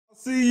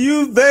See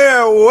you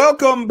there.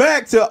 Welcome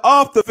back to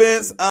Off the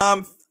Fence.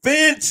 I'm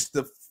Finch,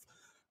 the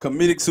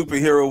comedic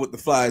superhero with the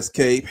fly's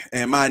cape,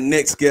 and my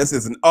next guest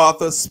is an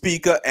author,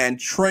 speaker, and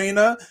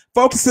trainer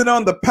focusing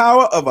on the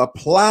power of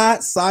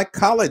applied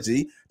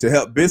psychology to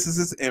help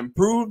businesses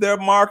improve their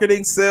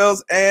marketing,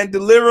 sales, and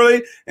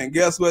delivery. And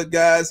guess what,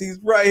 guys? He's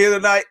right here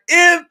tonight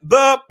in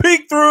the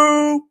peek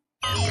through.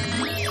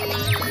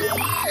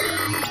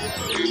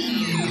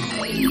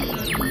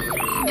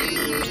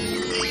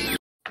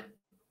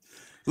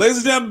 Ladies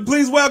and gentlemen,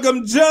 please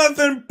welcome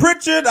Johnathan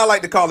Pritchard. I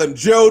like to call him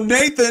Joe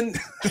Nathan.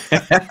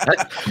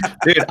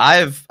 Dude,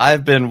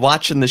 I've been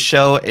watching the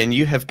show, and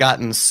you have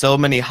gotten so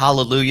many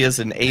hallelujahs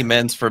and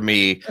amens for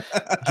me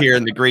here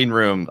in the green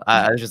room.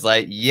 I was just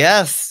like,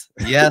 yes,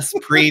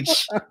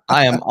 preach.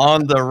 I am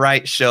on the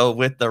right show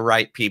with the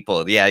right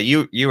people. Yeah,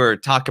 you are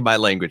talking my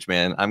language,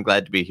 man. I'm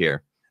glad to be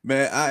here.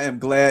 Man, I am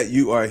glad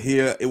you are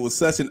here. It was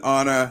such an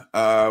honor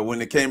when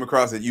it came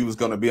across that you was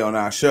going to be on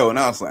our show, and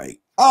I was like,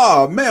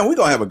 oh, man, we're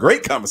going to have a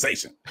great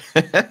conversation.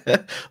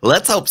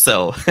 Let's hope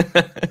so.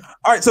 All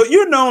right, so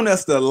you're known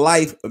as the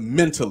life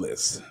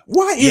mentalist.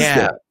 Why is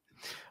that?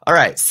 All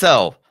right,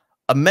 so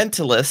a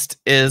mentalist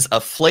is a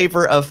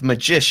flavor of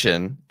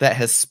magician that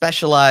has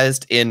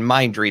specialized in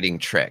mind-reading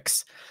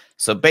tricks.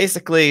 So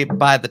basically,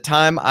 by the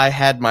time I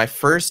had my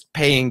first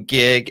paying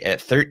gig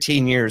at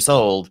 13 years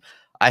old,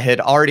 I had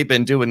already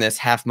been doing this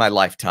half my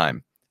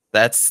lifetime.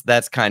 That's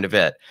kind of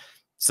it.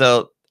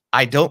 So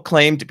I don't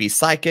claim to be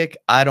psychic.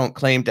 I don't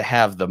claim to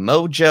have the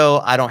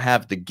mojo. I don't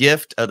have the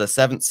gift of the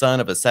seventh son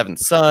of a seventh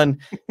son.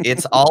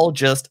 It's all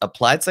just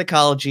applied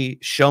psychology,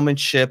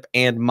 showmanship,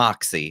 and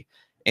moxie,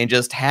 and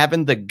just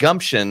having the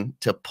gumption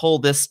to pull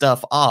this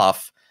stuff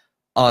off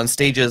on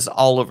stages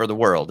all over the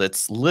world.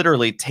 It's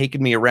literally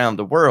taken me around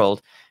the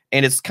world,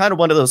 and it's kind of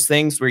one of those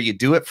things where you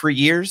do it for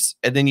years,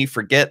 and then you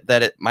forget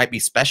that it might be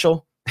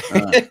special.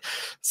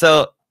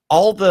 So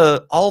all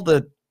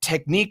the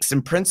techniques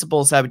and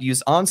principles I would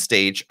use on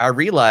stage, I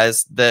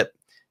realized that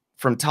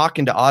from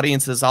talking to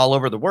audiences all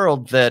over the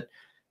world that,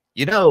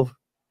 you know,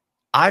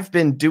 I've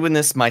been doing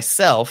this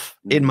myself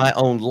in my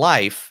own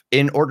life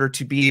in order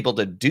to be able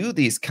to do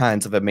these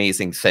kinds of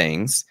amazing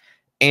things.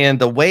 And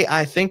the way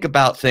I think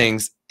about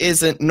things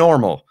isn't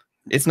normal.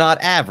 It's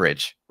not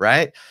average,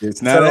 right?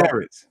 It's not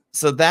average.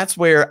 So that's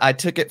where I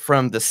took it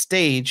from the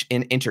stage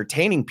in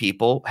entertaining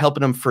people, helping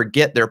them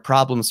forget their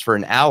problems for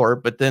an hour,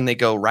 but then they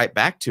go right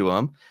back to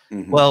them.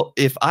 Well,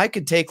 if I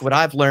could take what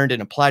I've learned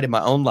and apply to my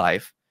own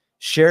life,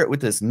 share it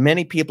with as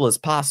many people as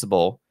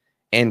possible,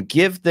 and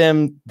give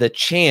them the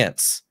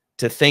chance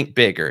to think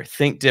bigger,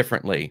 think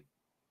differently,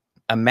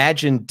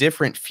 imagine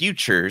different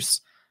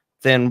futures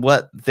than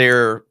what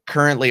they're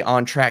currently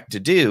on track to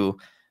do,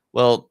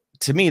 well,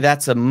 to me,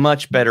 that's a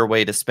much better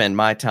way to spend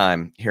my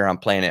time here on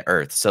planet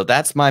Earth. So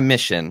that's my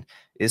mission,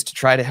 is to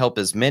try to help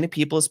as many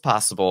people as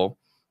possible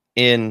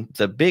in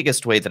the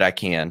biggest way that I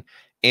can.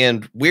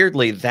 And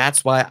weirdly,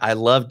 that's why I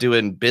love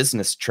doing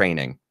business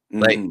training.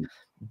 Like,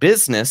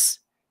 business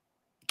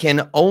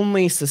can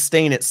only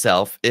sustain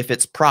itself if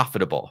it's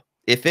profitable.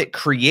 If it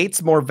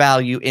creates more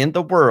value in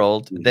the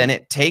world than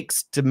it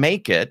takes to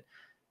make it,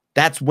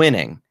 that's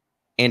winning.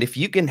 And if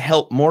you can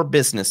help more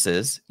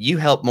businesses, you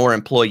help more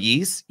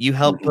employees, you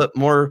help put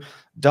more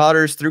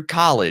daughters through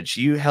college,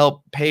 you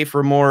help pay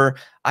for more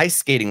ice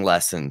skating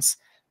lessons.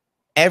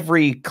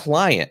 Every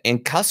client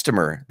and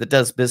customer that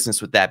does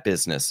business with that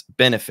business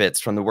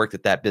benefits from the work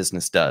that that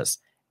business does.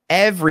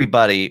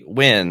 Everybody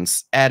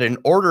wins at an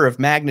order of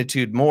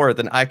magnitude more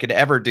than I could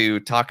ever do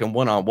talking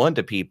one-on-one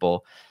to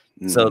people.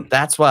 So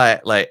that's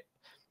why, like,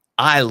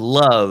 I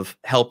love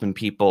helping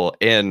people,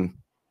 and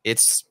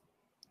it's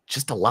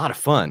just a lot of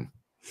fun.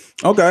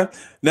 Okay.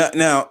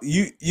 Now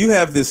you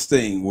have this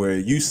thing where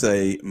you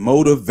say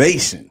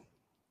motivation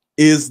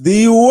is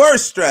the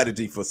worst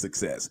strategy for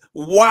success.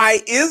 Why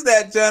is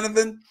that,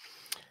 Johnathan?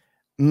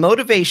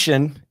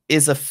 Motivation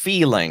is a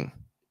feeling.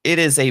 It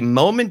is a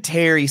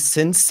momentary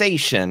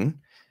sensation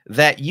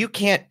that you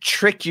can't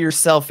trick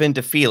yourself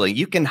into feeling.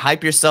 You can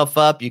hype yourself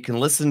up. You can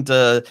listen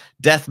to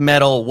death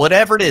metal,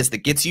 whatever it is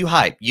that gets you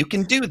hyped. You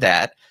can do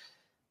that.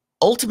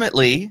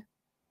 Ultimately,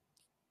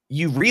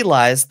 you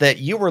realize that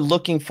you were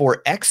looking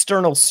for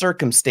external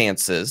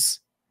circumstances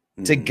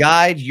to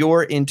guide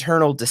your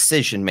internal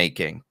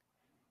decision-making.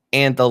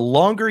 And the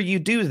longer you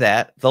do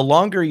that, the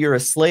longer you're a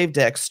slave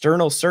to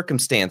external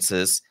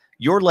circumstances,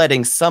 you're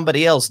letting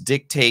somebody else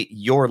dictate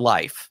your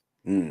life.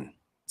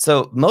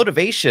 So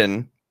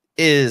motivation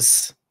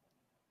it's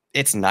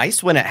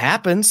nice when it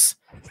happens,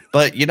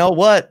 but you know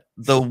what?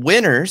 The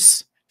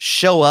winners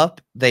show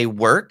up, they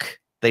work,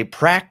 they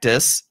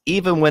practice,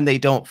 even when they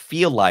don't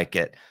feel like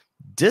it.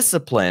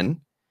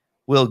 Discipline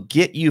will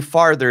get you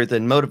farther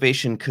than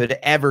motivation could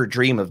ever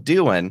dream of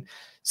doing.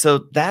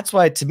 So that's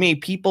why, to me,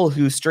 people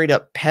who straight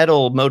up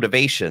peddle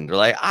motivation, they're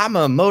like, I'm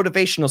a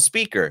motivational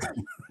speaker.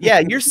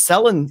 Yeah, you're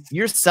selling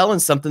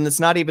something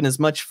that's not even as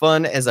much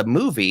fun as a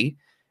movie,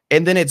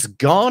 and then it's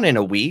gone in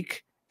a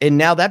week, and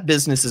now that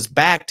business is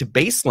back to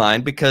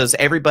baseline because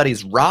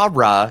everybody's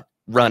rah-rah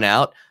run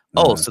out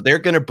Oh, so they're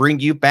going to bring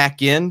you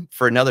back in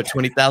for another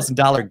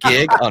 $20,000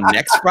 gig on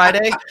next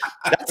Friday?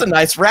 That's a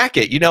nice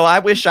racket. You know, I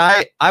wish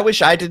I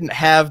didn't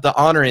have the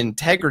honor and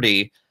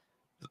integrity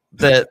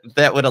that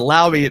would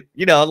allow me,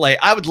 you know, like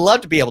I would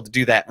love to be able to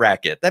do that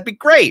racket. That'd be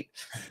great.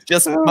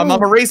 Just my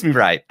mama raised me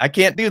right. I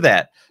can't do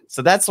that.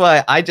 So that's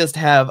why I just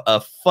have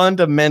a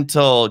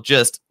fundamental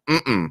just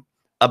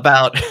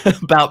about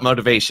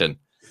motivation.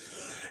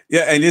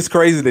 Yeah, and it's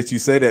crazy that you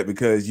say that,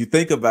 because you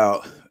think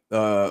about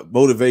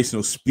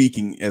motivational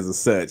speaking as a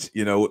such,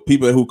 you know,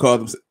 people who call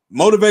them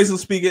motivational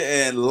speaker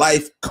and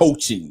life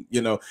coaching,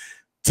 you know,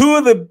 two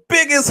of the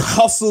biggest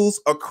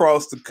hustles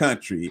across the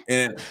country.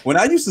 And when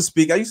I used to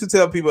speak, I used to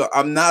tell people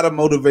I'm not a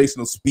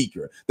motivational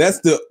speaker. That's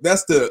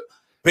the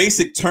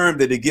basic term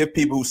that they give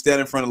people who stand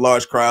in front of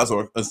large crowds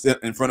or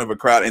in front of a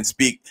crowd and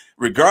speak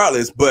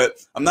regardless. But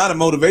I'm not a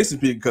motivation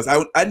speaker, because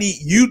I need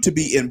you to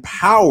be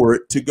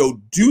empowered to go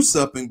do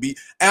something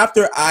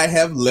after I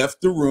have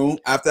left the room,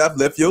 after I've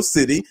left your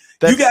city.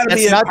 You got to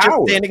be empowered. Not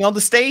just standing on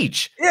the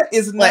stage. Yeah,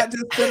 it's not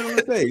just standing on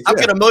the stage. I'm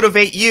going to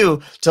motivate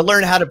you to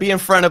learn how to be in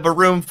front of a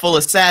room full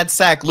of sad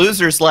sack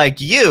losers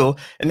like you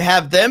and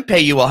have them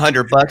pay you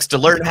 $100 to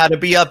learn how to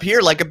be up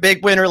here like a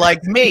big winner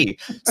like me.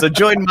 So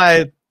join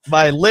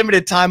my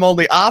limited time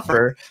only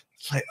offer.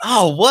 It's like,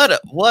 oh, what a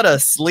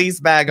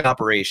sleazebag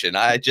operation.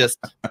 I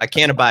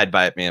can't abide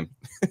by it, man.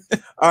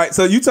 All right.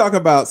 So you talk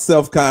about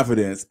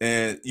self-confidence,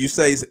 and you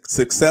say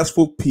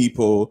successful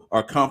people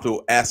are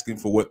comfortable asking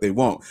for what they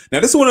want. Now,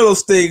 this is one of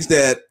those things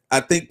that I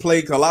think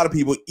plagues a lot of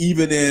people,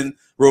 even in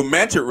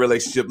romantic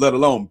relationship, let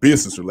alone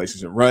business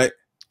relationship, right?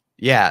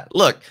 Yeah.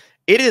 Look,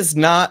 it is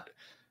not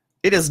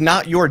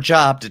your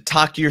job to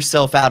talk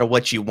yourself out of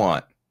what you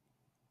want.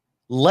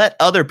 Let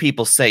other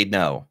people say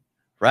no,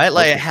 right?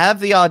 Like, have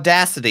the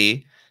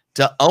audacity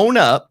to own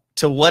up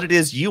to what it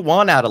is you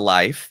want out of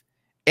life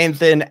and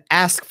then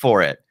ask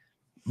for it.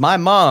 My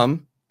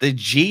mom, the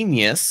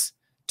genius,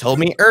 told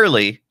me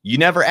early, you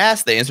never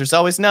ask, the answer's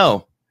always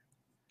no.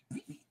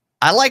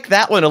 I like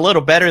that one a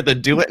little better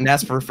than do it and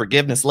ask for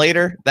forgiveness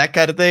later, that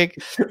kind of thing.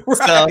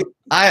 Right. So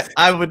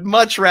I would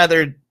much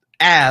rather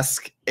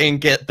ask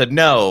and get the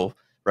no.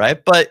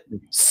 Right. But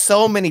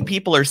so many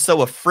people are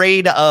so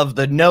afraid of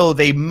the no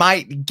they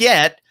might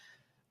get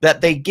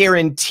that they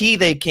guarantee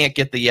they can't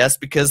get the yes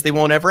because they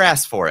won't ever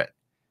ask for it.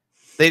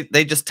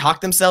 They just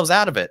talk themselves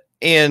out of it.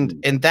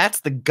 And that's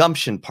the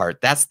gumption part.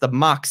 That's the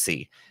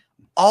moxie.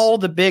 All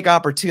the big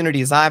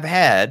opportunities I've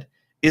had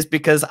is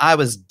because I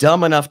was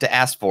dumb enough to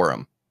ask for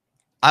them.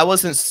 I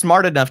wasn't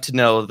smart enough to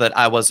know that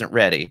I wasn't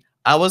ready.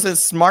 I wasn't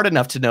smart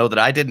enough to know that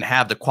I didn't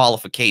have the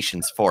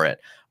qualifications for it.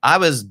 I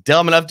was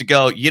dumb enough to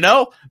go, you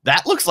know,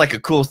 that looks like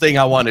a cool thing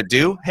I want to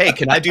do. Hey,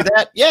 can I do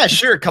that? Yeah,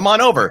 sure. Come on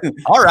over.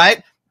 All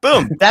right.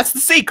 Boom. That's the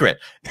secret.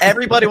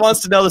 Everybody wants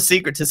to know the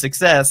secret to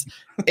success.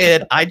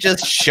 And I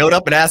just showed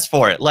up and asked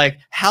for it. Like,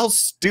 how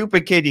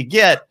stupid can you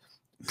get?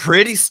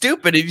 Pretty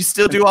stupid, and you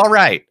still do all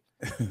right.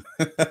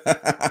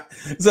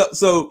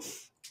 So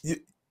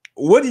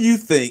what do you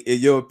think, in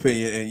your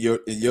opinion,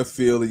 in your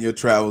field, in your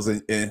travels,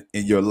 in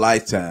your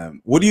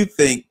lifetime, what do you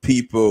think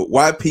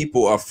why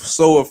people are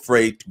so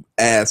afraid to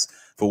ask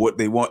for what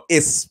they want,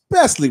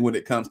 especially when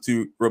it comes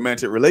to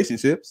romantic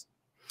relationships?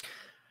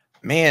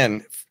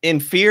 Man, in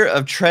fear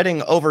of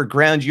treading over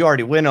ground you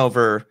already went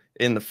over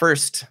in the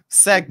first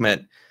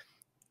segment,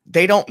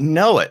 they don't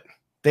know it.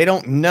 They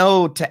don't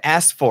know to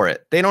ask for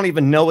it. They don't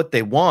even know what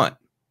they want.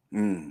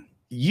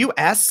 You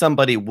ask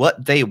somebody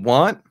what they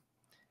want,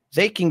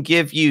 they can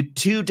give you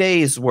 2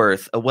 days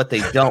worth of what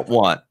they don't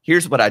want.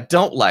 Here's what I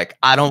don't like.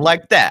 I don't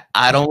like that.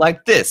 I don't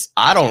like this.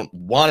 I don't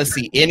want to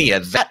see any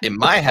of that in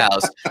my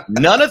house.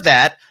 None of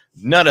that.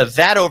 None of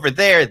that over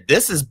there.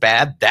 This is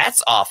bad.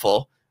 That's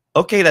awful.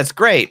 Okay, that's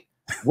great.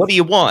 What do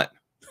you want?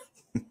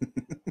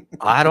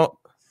 I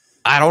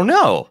don't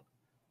know.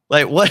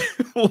 Like, what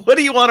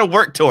do you want to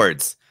work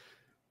towards?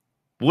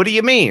 What do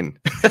you mean?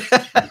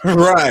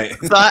 Right.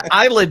 So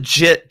I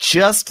legit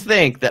just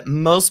think that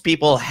most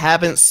people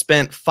haven't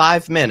spent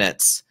 5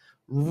 minutes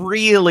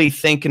really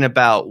thinking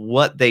about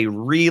what they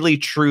really,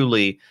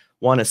 truly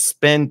want to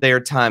spend their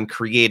time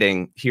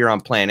creating here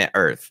on planet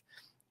Earth.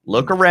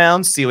 Look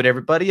around, see what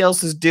everybody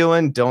else is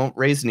doing. Don't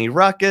raise any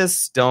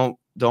ruckus. Don't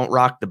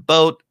rock the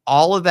boat.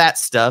 All of that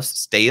stuff.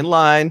 Stay in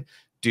line.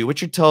 Do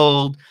what you're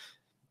told.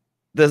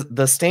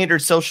 The standard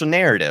social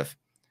narrative.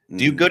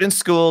 Do good in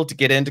school to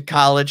get into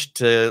college,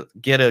 to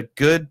get a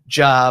good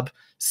job,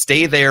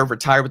 stay there,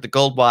 retire with the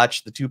gold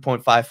watch, the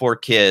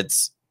 2.54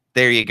 kids.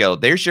 There you go.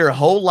 There's your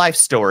whole life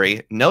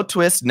story. No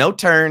twists, no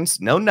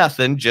turns, no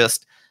nothing.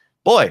 Just,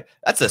 boy,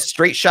 that's a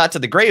straight shot to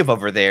the grave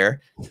over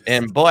there.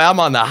 And boy, I'm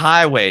on the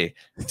highway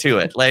to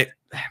it. Like,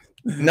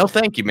 no,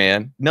 thank you,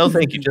 man. No,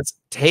 thank you.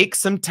 Just take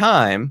some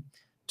time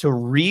to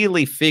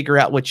really figure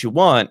out what you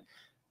want.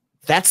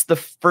 That's the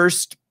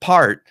first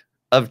part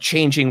of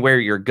changing where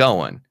you're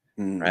going.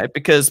 Right?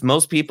 Because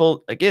most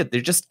people, again,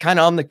 they're just kind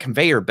of on the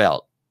conveyor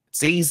belt.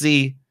 It's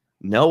easy,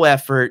 no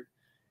effort.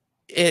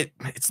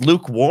 It's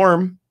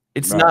lukewarm.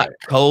 It's not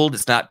cold.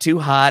 It's not too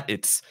hot.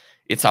 It's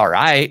all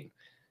right.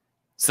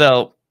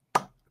 So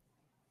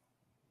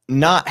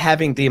not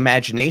having the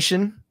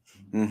imagination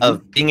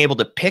of being able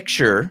to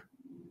picture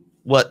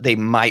what they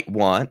might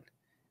want.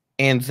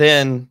 And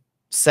then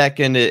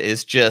second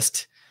is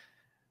just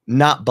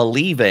not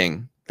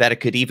believing that it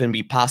could even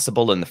be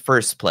possible in the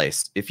first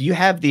place. If you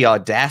have the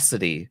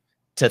audacity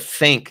to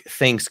think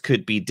things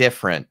could be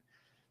different,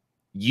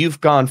 you've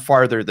gone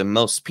farther than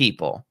most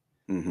people.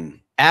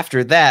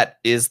 After that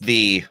is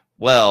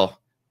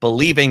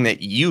believing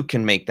that you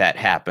can make that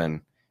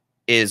happen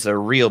is a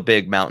real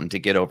big mountain to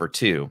get over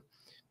too.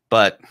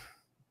 But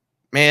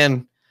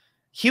man,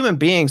 human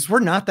beings, we're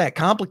not that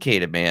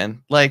complicated,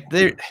 man. Like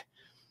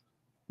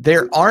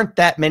there aren't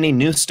that many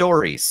new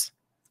stories.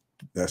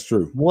 That's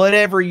true.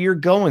 Whatever you're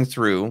going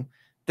through,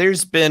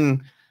 there's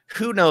been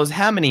who knows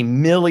how many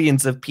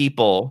millions of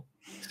people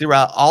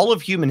throughout all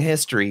of human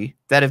history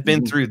that have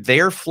been through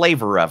their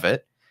flavor of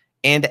it,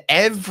 and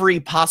every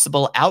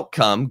possible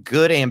outcome,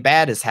 good and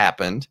bad, has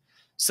happened.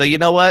 So you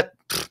know what?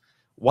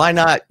 Why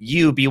not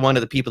you be one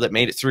of the people that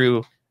made it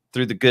through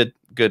the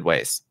good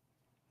ways?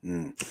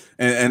 And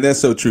that's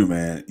so true,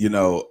 man. You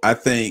know, I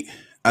think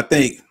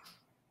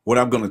what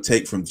I'm going to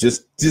take from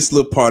just this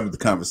little part of the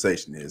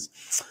conversation is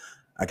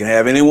I can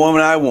have any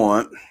woman I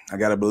want. I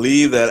got to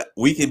believe that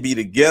we can be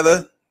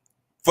together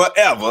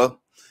forever,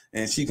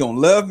 and she gonna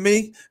love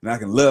me and I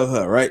can love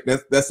her, right?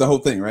 That's the whole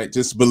thing, right?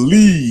 Just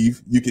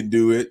believe you can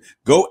do it,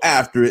 go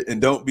after it, and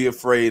don't be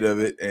afraid of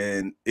it,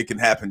 and it can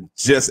happen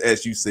just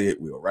as you say it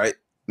will, right?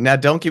 Now,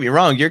 don't get me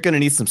wrong, you're gonna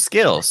need some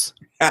skills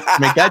to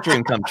make that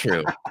dream come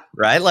true,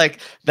 right? Like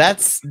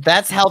that's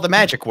how the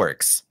magic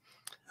works.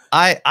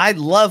 I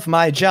love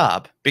my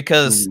job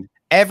because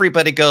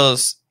everybody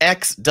goes,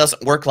 X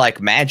doesn't work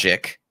like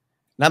magic.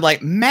 And I'm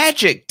like,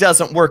 magic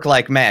doesn't work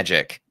like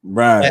magic.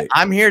 Right. And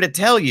I'm here to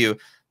tell you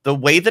the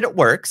way that it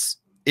works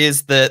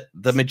is that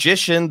the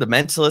magician, the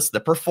mentalist, the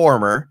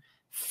performer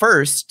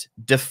first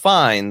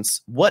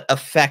defines what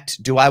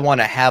effect do I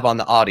want to have on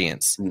the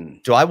audience?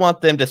 Do I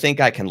want them to think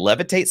I can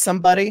levitate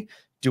somebody?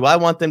 Do I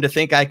want them to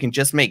think I can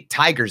just make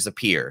tigers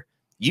appear?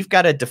 You've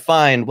got to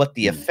define what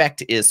the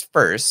effect is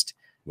first.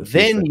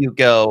 Then you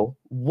go,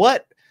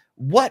 what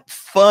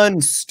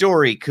fun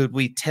story could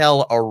we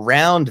tell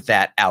around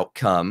that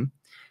outcome?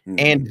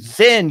 And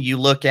then you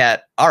look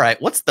at, all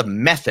right, what's the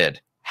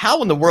method?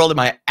 How in the world am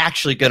I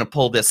actually going to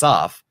pull this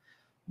off?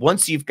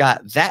 Once you've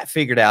got that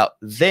figured out,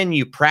 then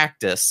you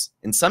practice.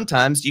 And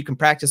sometimes you can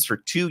practice for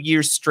 2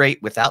 years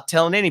straight without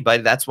telling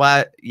anybody. That's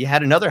why you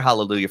had another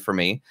hallelujah for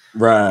me.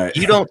 Right.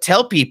 You don't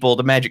tell people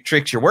the magic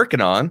tricks you're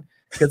working on,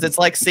 because it's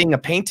like seeing a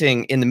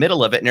painting in the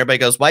middle of it and everybody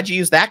goes, why'd you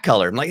use that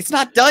color? I'm like, it's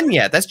not done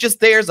yet. That's just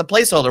there as a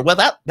placeholder. Well,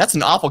 that's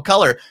an awful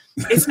color.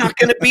 It's not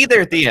going to be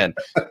there at the end.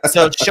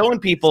 So showing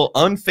people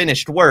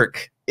unfinished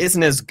work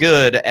isn't as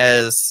good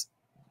as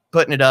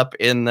putting it up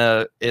in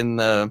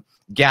the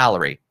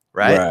gallery,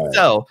 right?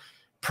 So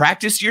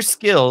practice your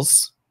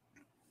skills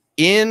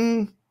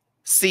in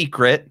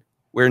secret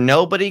where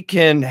nobody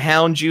can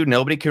hound you,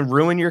 nobody can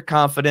ruin your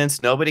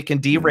confidence, nobody can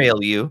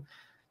derail you.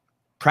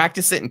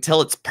 Practice it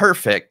until it's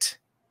perfect.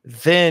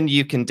 Then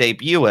you can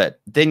debut it.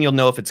 Then you'll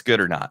know if it's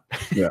good or not.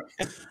 Yeah.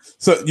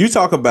 So you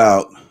talk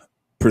about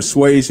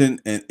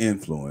persuasion and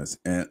influence,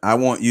 and I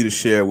want you to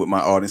share with my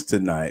audience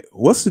tonight,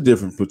 what's the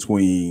difference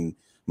between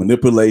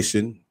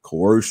manipulation,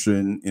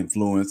 coercion,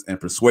 influence,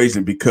 and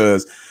persuasion?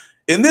 Because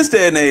in this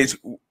day and age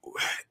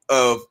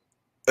of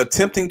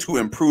attempting to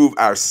improve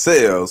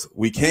ourselves,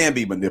 we can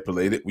be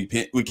manipulated, we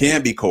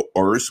can be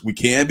coerced, we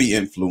can be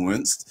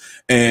influenced,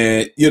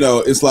 and you know,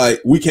 it's like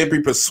we can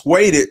be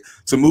persuaded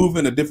to move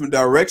in a different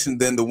direction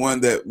than the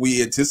one that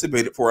we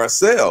anticipated for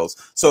ourselves.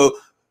 So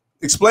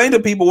explain to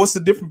people what's the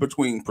difference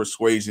between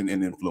persuasion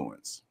and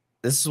influence.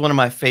 This is one of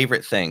my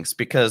favorite things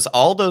because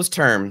all those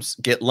terms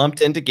get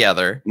lumped in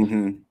together,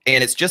 and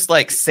it's just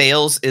like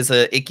sales is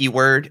a icky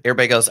word.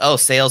 Everybody goes, oh,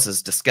 sales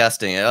is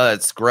disgusting. Oh,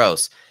 it's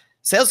gross.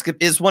 Sales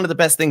is one of the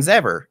best things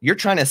ever. You're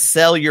trying to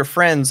sell your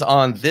friends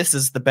on this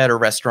is the better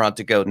restaurant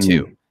to go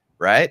to,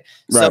 right?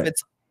 So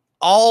it's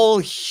all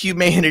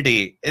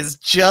humanity is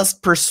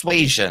just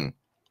persuasion.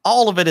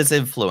 All of it is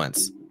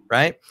influence,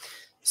 right?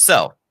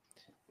 So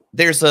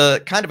there's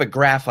a kind of a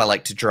graph I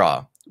like to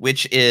draw,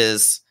 which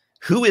is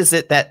who is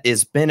it that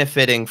is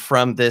benefiting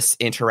from this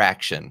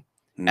interaction?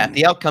 At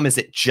the outcome, is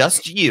it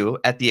just you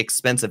at the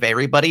expense of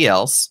everybody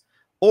else?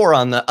 Or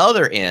on the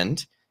other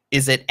end,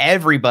 is it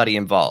everybody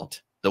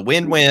involved? The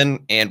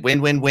win-win and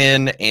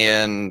win-win-win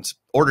and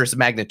orders of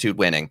magnitude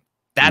winning.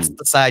 That's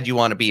the side you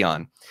want to be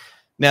on.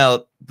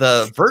 Now,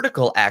 the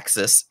vertical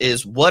axis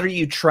is what are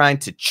you trying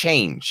to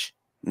change?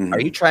 Are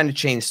you trying to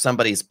change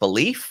somebody's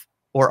belief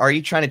or are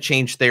you trying to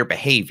change their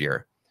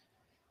behavior?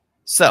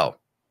 So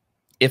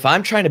if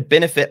I'm trying to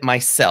benefit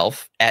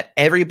myself at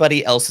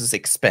everybody else's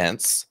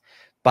expense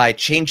by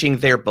changing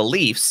their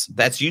beliefs,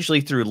 that's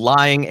usually through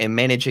lying and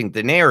managing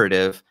the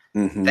narrative.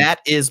 That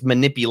is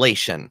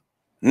manipulation.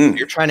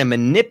 You're trying to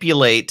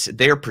manipulate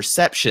their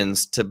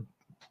perceptions to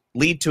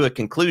lead to a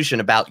conclusion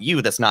about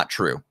you that's not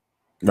true.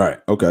 Right.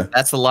 Okay.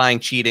 That's the lying,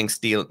 cheating,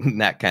 stealing,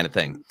 that kind of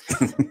thing.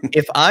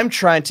 If I'm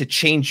trying to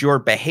change your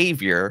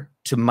behavior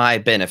to my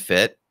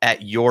benefit,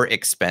 at your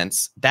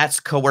expense, that's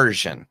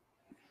coercion.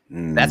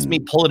 That's me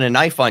pulling a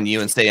knife on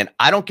you and saying,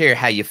 I don't care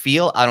how you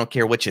feel. I don't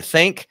care what you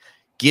think.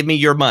 Give me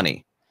your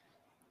money.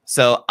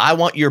 So I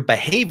want your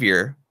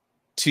behavior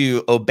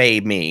to obey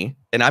me.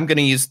 And I'm going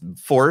to use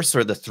force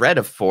or the threat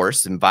of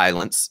force and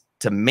violence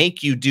to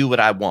make you do what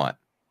I want.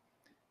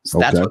 So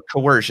that's what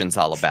coercion's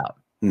all about.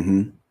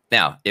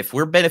 Now, if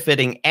we're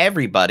benefiting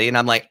everybody and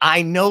I'm like,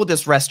 I know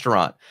this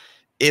restaurant,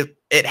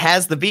 it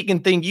has the vegan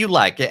thing you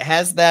like, it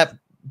has that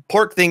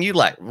pork thing you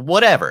like,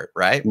 whatever,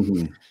 right?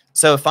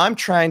 So if I'm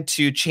trying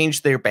to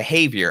change their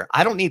behavior,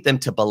 I don't need them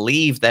to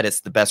believe that it's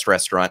the best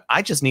restaurant.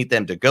 I just need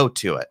them to go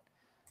to it.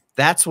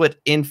 That's what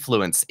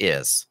influence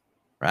is,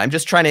 right? I'm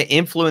just trying to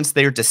influence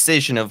their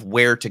decision of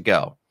where to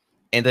go.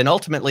 And then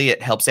ultimately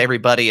it helps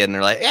everybody. And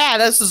they're like, yeah,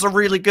 this is a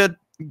really good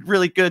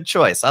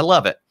choice. I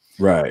love it.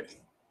 Right.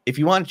 If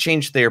you want to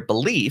change their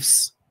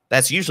beliefs,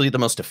 that's usually the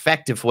most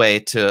effective way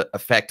to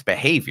affect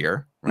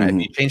behavior, right?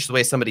 If you change the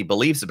way somebody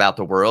believes about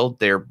the world,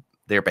 their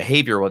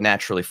behavior will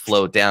naturally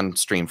flow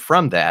downstream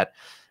from that.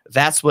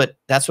 That's what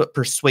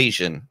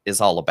persuasion is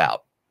all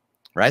about,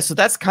 right? So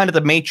that's kind of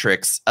the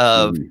matrix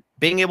of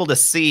being able to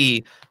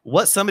see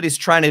what somebody's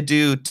trying to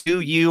do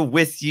to you,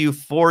 with you,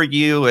 for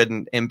you,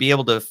 and be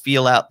able to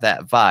feel out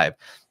that vibe.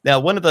 Now,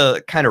 one of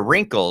the kind of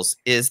wrinkles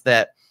is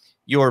that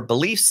your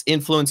beliefs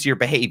influence your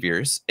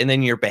behaviors, and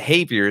then your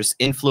behaviors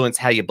influence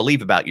how you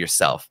believe about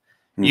yourself.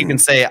 You can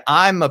say,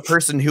 I'm a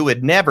person who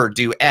would never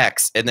do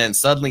X, and then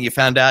suddenly you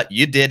found out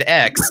you did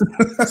X.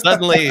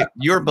 Suddenly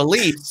your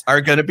beliefs are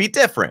going to be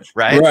different,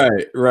 right?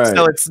 Right.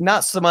 So it's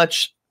not so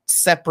much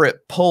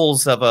separate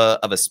poles of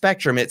a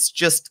spectrum. It's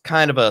just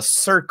kind of a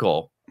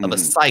circle of a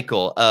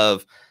cycle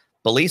of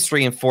beliefs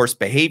reinforce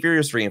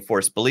behaviors,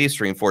 reinforce beliefs,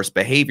 reinforce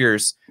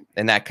behaviors,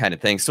 and that kind of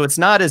thing. So it's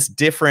not as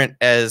different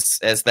as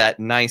that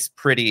nice,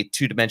 pretty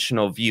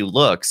two-dimensional view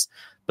looks.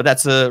 But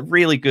that's a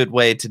really good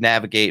way to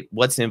navigate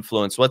what's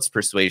influence, what's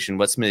persuasion,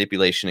 what's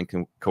manipulation,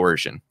 and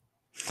coercion.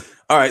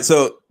 All right.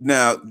 So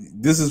now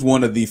this is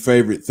one of the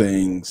favorite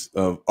things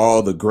of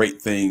all the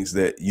great things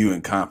that you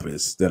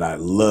encompass that I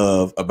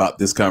love about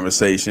this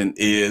conversation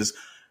is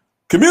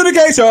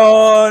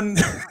communication.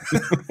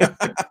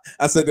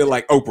 I said it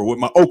like Oprah with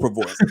my Oprah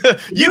voice.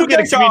 You get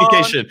a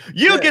communication.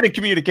 You get a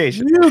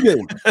communication. You get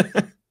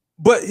it.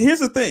 But here's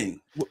the thing.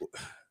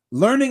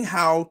 Learning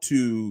how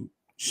to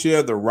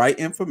share the right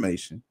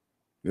information.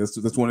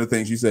 That's one of the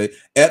things you say,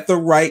 at the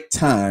right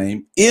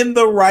time, in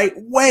the right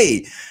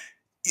way.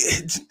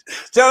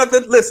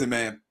 Jonathan, listen,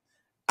 man,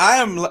 I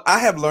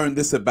have learned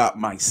this about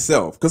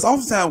myself, because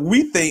oftentimes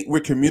we think we're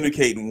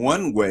communicating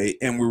one way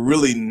and we're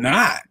really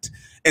not.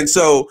 And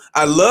so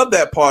I love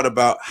that part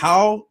about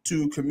how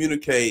to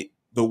communicate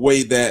the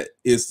way that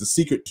is the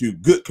secret to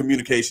good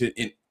communication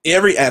in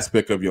every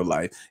aspect of your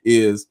life.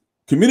 Is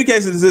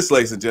communication is this,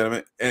 ladies and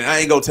gentlemen, and I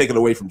ain't gonna take it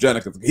away from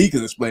Jonathan. He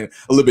can explain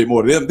a little bit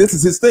more to them. This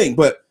is his thing,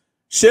 but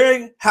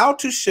sharing how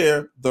to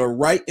share the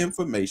right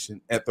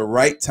information at the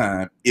right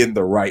time in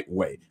the right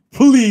way.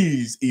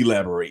 Please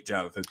elaborate,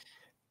 Jonathan.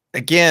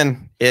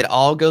 Again, it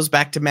all goes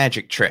back to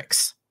magic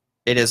tricks.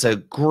 It is a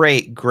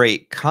great,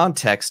 great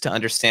context to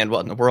understand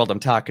what in the world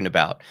I'm talking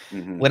about.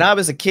 When I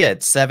was a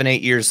kid, 7,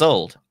 8 years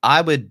old,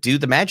 I would do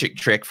the magic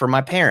trick for my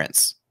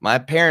parents. My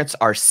parents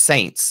are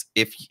saints.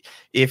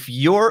 If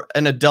you're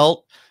an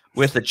adult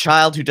with a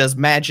child who does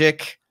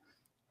magic,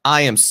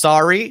 I am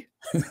sorry.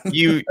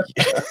 You're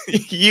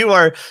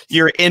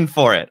in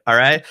for it. All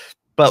right.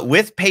 But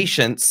with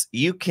patience,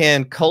 you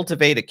can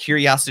cultivate a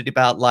curiosity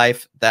about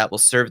life that will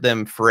serve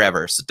them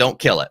forever. So don't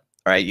kill it.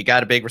 All right. You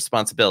got a big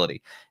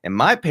responsibility. And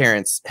my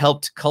parents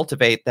helped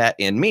cultivate that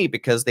in me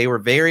because they were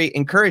very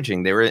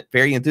encouraging. They were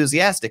very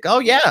enthusiastic. Oh,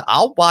 yeah,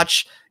 I'll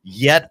watch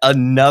yet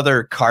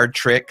another card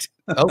trick.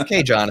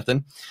 Okay,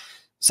 Jonathan.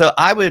 So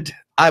I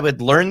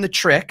would learn the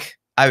trick.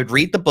 I would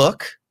read the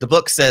book. The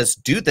book says,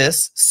 do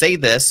this, say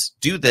this,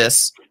 do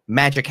this.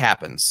 Magic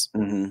happens.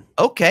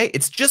 Okay.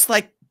 It's just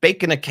like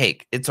baking a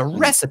cake. It's a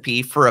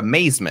recipe for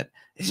amazement.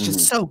 It's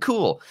just so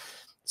cool.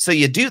 So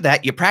you do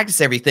that, you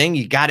practice everything,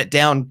 you got it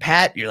down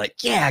pat, you're like,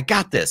 yeah, I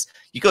got this.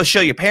 You go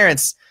show your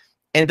parents,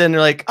 and then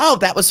they're like, oh,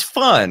 that was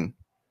fun.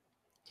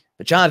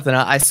 But Jonathan,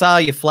 I saw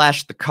you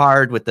flash the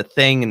card with the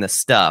thing and the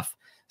stuff.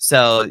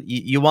 So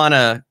you want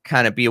to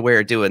kind of be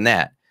aware of doing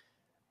that.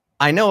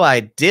 I know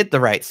I did the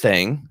right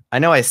thing. I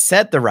know I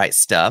said the right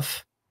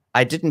stuff.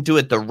 I didn't do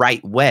it the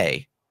right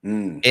way.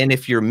 And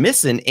if you're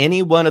missing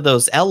any one of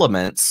those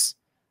elements,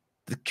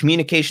 the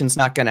communication's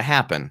not going to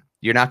happen.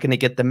 You're not going to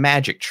get the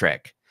magic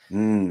trick.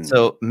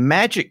 So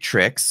magic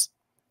tricks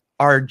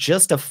are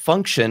just a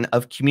function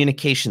of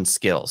communication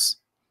skills.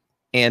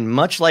 And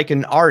much like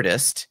an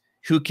artist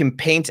who can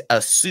paint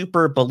a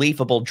super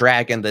believable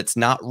dragon that's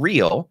not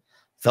real,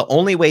 the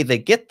only way they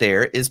get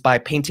there is by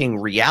painting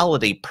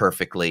reality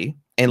perfectly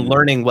and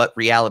learning what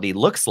reality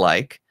looks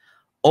like.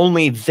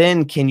 Only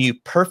then can you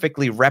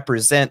perfectly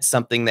represent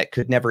something that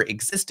could never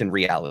exist in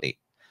reality.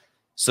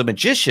 So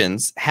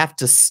magicians have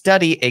to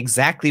study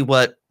exactly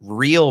what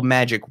real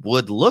magic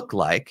would look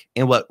like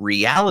and what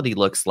reality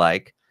looks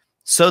like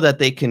so that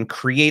they can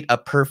create a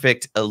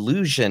perfect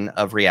illusion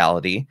of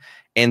reality.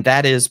 And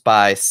that is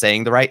by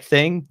saying the right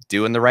thing,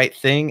 doing the right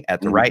thing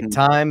at the right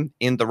time,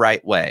 in the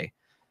right way.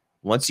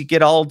 Once you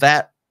get all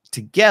that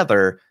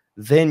together,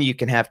 then you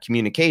can have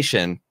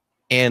communication.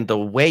 And the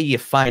way you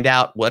find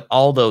out what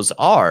all those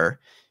are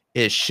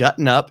is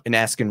shutting up and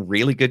asking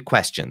really good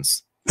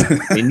questions.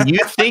 When you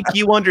think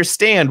you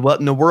understand what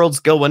in the world's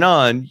going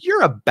on,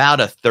 you're about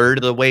a third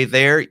of the way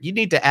there. You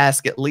need to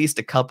ask at least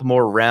a couple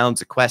more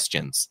rounds of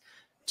questions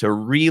to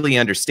really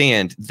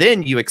understand.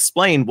 Then you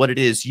explain what it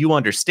is you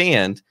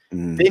understand.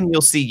 Then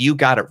you'll see you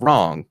got it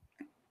wrong.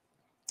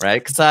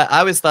 Right? Because I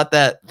always thought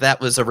that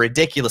was a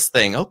ridiculous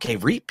thing. Okay,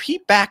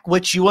 repeat back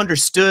what you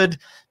understood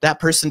that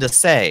person to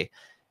say.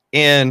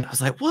 And I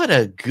was like, what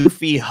a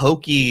goofy,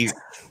 hokey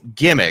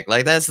gimmick.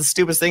 Like, that's the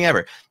stupidest thing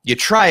ever. You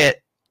try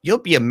it, you'll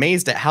be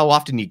amazed at how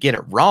often you get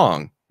it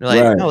wrong. You're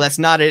like, no, that's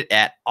not it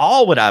at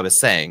all what I was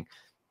saying.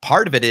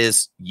 Part of it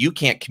is you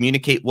can't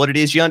communicate what it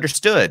is you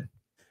understood.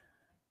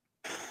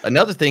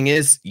 Another thing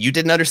is you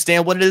didn't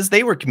understand what it is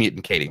they were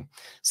communicating.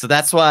 So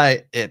that's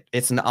why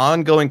it's an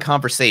ongoing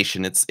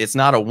conversation. It's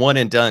not a one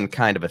and done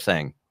kind of a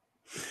thing.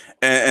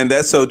 And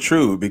that's so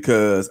true,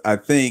 because I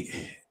think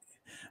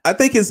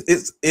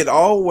it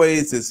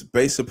always is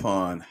based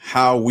upon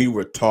how we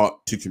were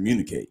taught to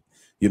communicate.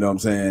 You know what I'm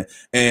saying?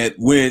 And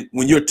when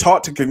you're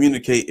taught to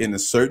communicate in a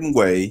certain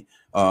way,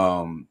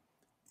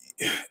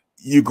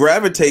 you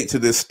gravitate to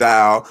this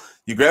style,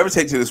 you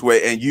gravitate to this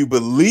way, and you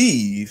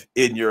believe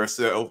in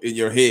yourself, in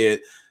your head,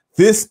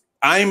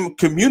 I'm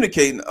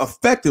communicating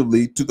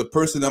effectively to the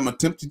person I'm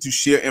attempting to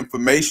share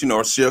information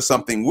or share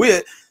something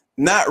with,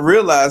 not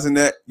realizing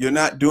that you're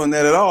not doing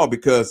that at all.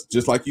 Because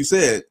just like you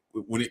said,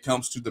 when it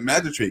comes to the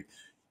magic trick,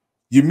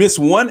 you miss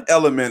one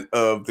element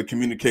of the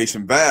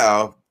communication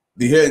valve,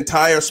 the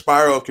entire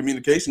spiral of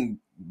communication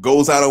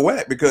goes out of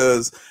whack,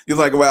 because you're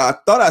like, well, I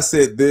thought I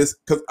said this.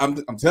 Because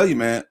I'm telling you,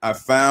 man,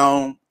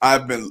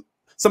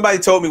 somebody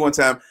told me one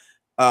time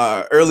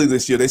early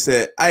this year, they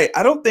said, I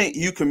don't think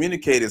you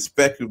communicate as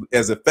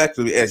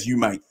effectively as you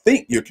might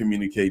think you're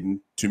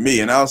communicating to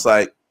me. And I was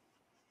like,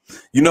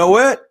 you know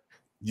what?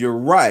 You're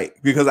right,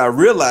 because I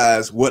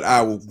realized what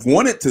I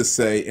wanted to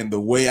say and the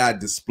way I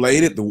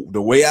displayed it,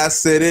 the way I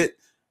said it.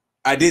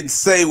 I didn't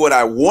say what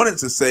I wanted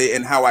to say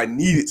and how I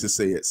needed to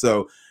say it.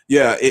 So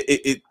yeah,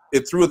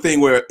 it threw a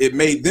thing where it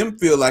made them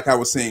feel like I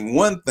was saying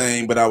one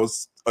thing, but I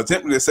was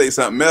attempting to say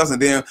something else.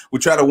 And then we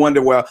try to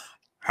wonder, well,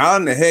 how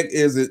in the heck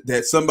is it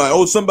that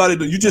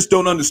somebody, you just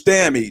don't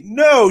understand me?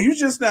 No, you're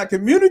just not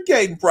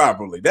communicating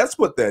properly. That's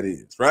what that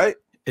is, right?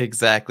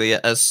 Exactly.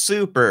 A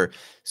super,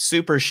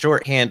 super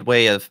shorthand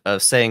way of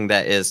saying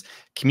that is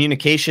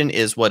communication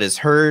is what is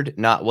heard,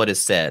 not what is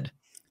said.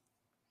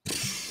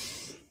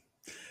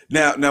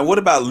 Now, what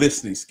about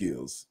listening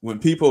skills? When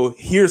people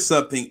hear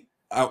something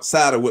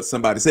outside of what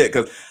somebody said,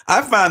 because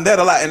I find that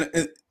a lot.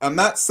 And I'm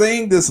not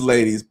saying this,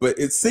 ladies, but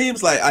it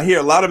seems like I hear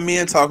a lot of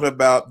men talking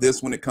about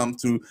this when it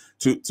comes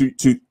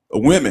to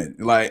women.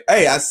 Like,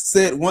 hey, I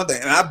said one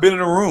thing, and I've been in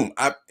a room.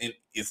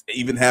 It's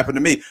even happened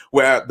to me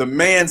where the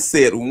man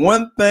said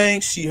one thing,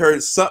 she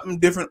heard something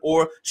different,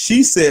 or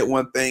she said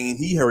one thing and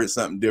he heard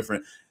something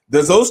different.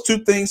 Does those two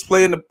things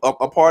play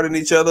a part in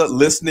each other,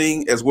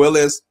 listening as well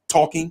as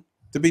talking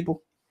to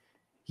people?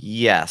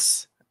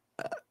 Yes.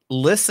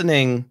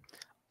 Listening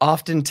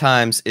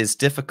oftentimes is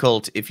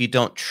difficult if you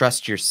don't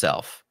trust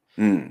yourself,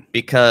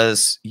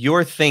 because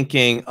you're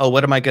thinking, oh,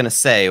 what am I going to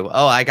say?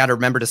 Oh, I got to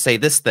remember to say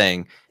this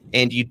thing.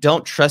 And you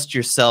don't trust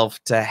yourself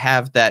to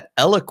have that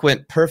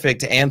eloquent,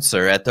 perfect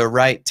answer at the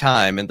right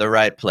time in the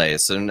right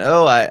place. And,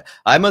 oh,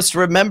 I must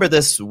remember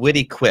this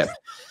witty quip.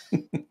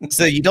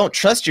 So you don't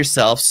trust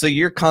yourself. So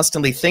you're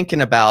constantly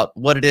thinking about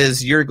what it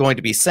is you're going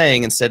to be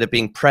saying instead of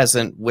being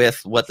present with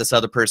what this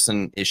other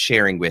person is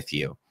sharing with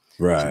you.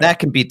 Right. So that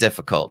can be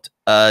difficult.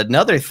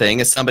 Another thing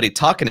is somebody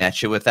talking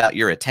at you without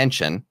your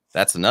attention.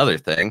 That's another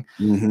thing.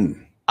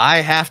 I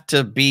have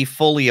to be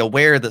fully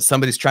aware that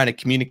somebody's trying to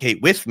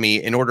communicate with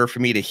me in order for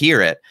me to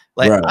hear it.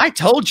 Like, I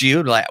told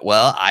you, like,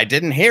 well, I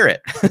didn't hear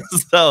it.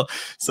 so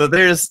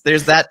there's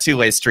that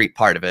two-way street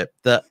part of it.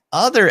 The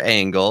other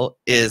angle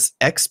is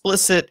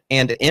explicit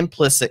and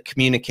implicit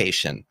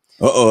communication.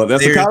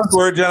 That's a college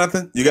word,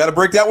 Jonathan. You got to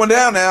break that one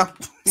down now.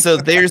 So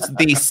there's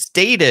the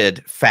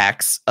stated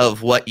facts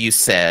of what you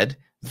said.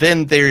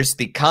 Then there's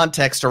the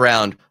context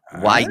around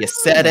why you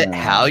said it,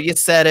 how you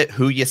said it,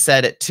 who you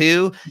said it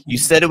to. You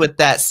said it with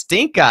that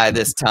stink eye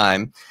this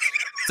time.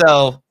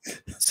 So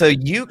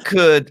you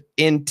could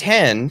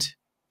intend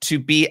to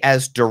be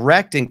as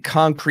direct and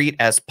concrete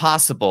as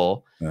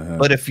possible.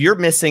 But if you're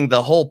missing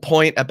the whole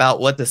point about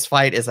what this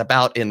fight is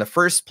about in the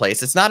first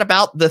place, it's not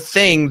about the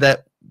thing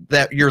that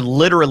you're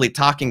literally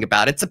talking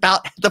about. It's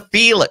about the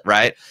feel it,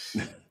 right?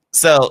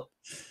 So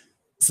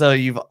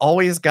you've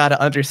always got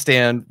to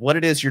understand what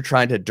it is you're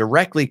trying to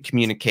directly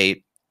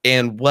communicate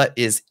and what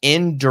is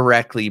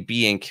indirectly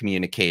being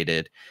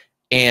communicated.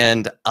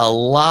 And a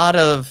lot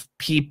of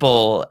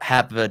people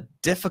have a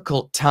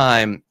difficult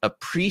time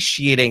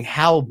appreciating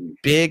how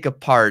big a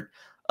part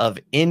of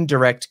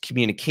indirect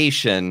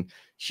communication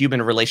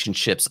human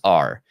relationships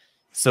are.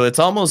 So it's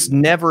almost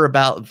never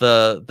about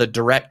the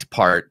direct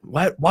part.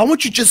 Why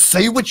won't you just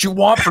say what you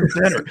want for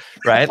dinner?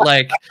 Right?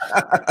 Like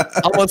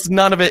almost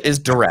none of it is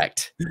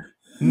direct.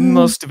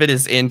 Most of it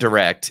is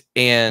indirect.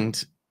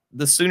 And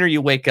the sooner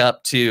you wake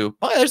up to,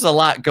 well, there's a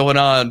lot going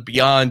on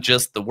beyond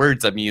just the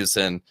words I'm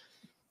using,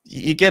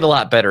 you get a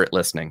lot better at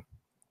listening.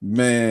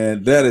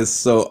 Man, that is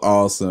so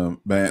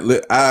awesome, man.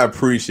 Look, I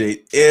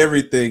appreciate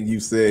everything you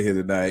said here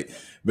tonight.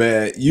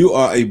 Man, you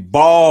are a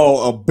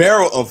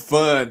barrel of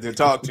fun to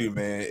talk to,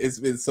 man. It's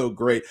been so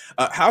great.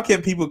 How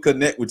can people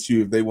connect with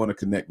you if they want to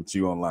connect with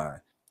you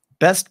online?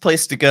 Best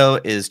place to go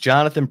is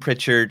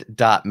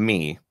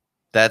jonathanpritchard.me.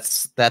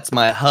 That's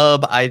my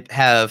hub. I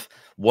have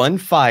one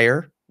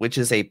fire, which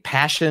is a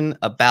passion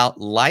about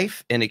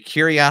life and a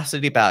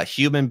curiosity about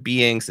human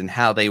beings and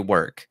how they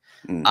work.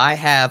 I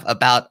have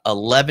about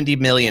 11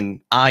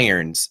 million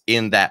irons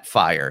in that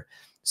fire.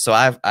 So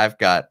I've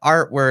got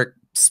artwork,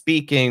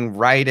 speaking,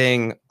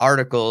 writing,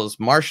 articles,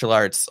 martial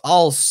arts,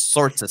 all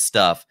sorts of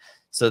stuff.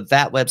 So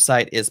that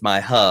website is my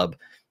hub.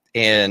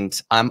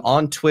 And I'm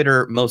on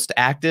Twitter most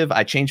active.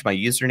 I change my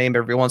username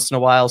every once in a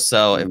while.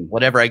 So if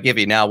whatever I give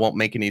you now won't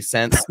make any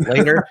sense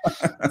later.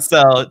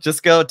 So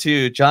just go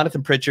to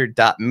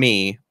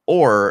jonathanpritchard.me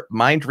or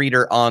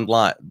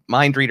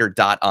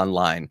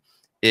mindreader.online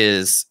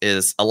is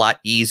a lot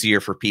easier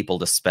for people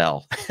to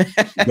spell.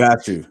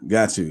 Got you.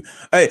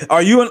 Hey,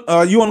 are you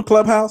on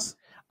Clubhouse?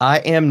 I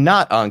am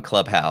not on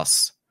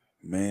Clubhouse.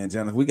 Man,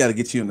 Jonathan, we got to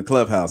get you in the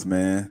Clubhouse,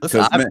 man.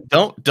 Listen,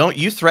 don't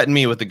you threaten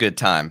me with a good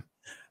time.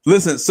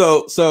 Listen,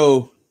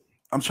 so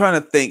I'm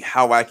trying to think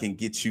how I can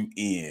get you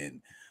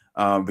in,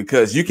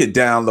 because you can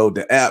download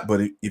the app,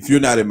 but if you're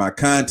not in my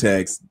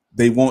contacts,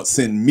 they won't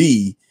send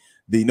me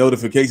the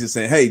notification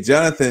saying, "Hey,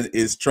 Jonathan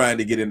is trying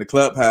to get in the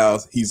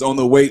Clubhouse. He's on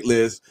the wait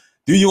list.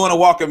 Do you want to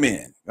walk him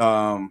in?"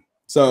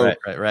 So right.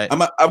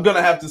 I'm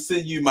gonna have to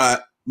send you my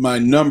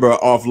number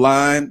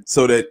offline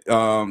so that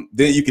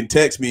then you can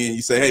text me and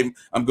you say, "Hey,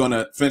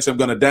 Finch, I'm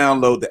gonna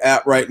download the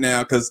app right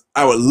now," because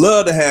I would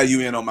love to have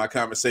you in on my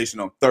conversation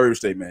on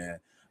Thursday, man.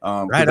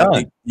 Right I on.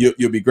 think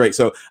you'll be great.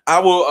 So I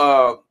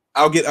will.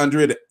 I'll get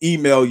Andrea to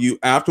email you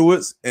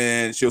afterwards,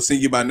 and she'll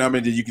send you my number,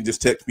 and then you can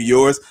just text me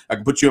yours. I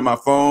can put you on my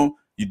phone.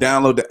 You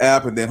download the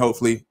app, and then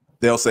hopefully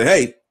they'll say,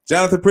 "Hey,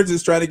 Jonathan Pritchard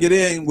is trying to get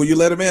in. Will you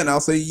let him in?"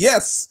 I'll say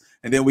yes.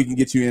 And then we can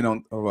get you in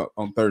on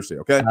Thursday,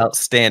 okay?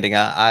 Outstanding.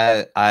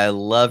 I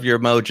love your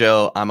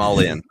mojo. I'm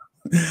all in.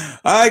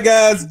 All right,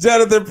 guys.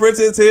 Jonathan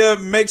Pritchard's here.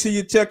 Make sure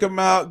you check him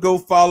out. Go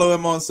follow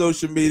him on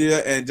social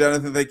media. And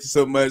Jonathan, thank you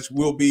so much.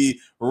 We'll be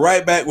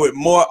right back with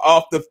more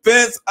Off the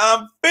Fence.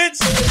 I'm Finch.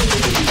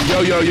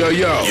 Yo.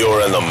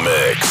 You're in the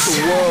mix.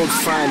 The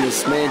world's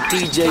finest, man.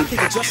 DJ.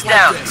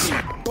 Down.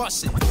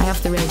 I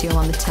have the radio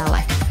on the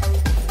telly.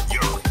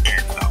 You're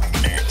in the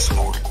mix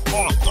on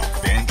Off the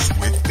Fence.